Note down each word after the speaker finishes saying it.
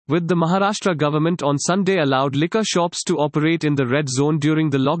With the Maharashtra government on Sunday allowed liquor shops to operate in the red zone during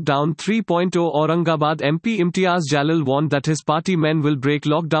the lockdown 3.0, Aurangabad MP Imtiyaz Jaleel warned that his party men will break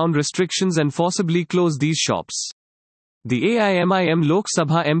lockdown restrictions and forcibly close these shops. The AIMIM Lok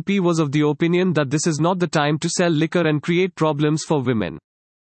Sabha MP was of the opinion that this is not the time to sell liquor and create problems for women.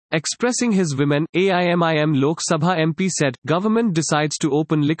 Expressing his women, AIMIM Lok Sabha MP said, "Government decides to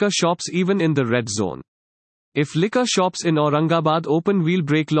open liquor shops even in the red zone. If liquor shops in Aurangabad open, we'll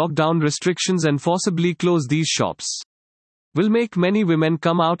break lockdown restrictions and forcibly close these shops. We'll make many women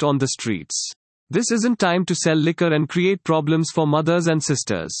come out on the streets. This isn't time to sell liquor and create problems for mothers and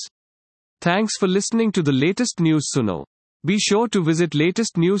sisters." Thanks for listening to the latest news Suno. Be sure to visit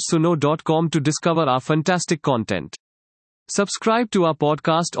latestnewssuno.com to discover our fantastic content. Subscribe to our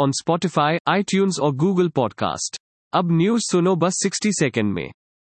podcast on Spotify, iTunes or Google Podcast. अब news सुनो बस 60 second में.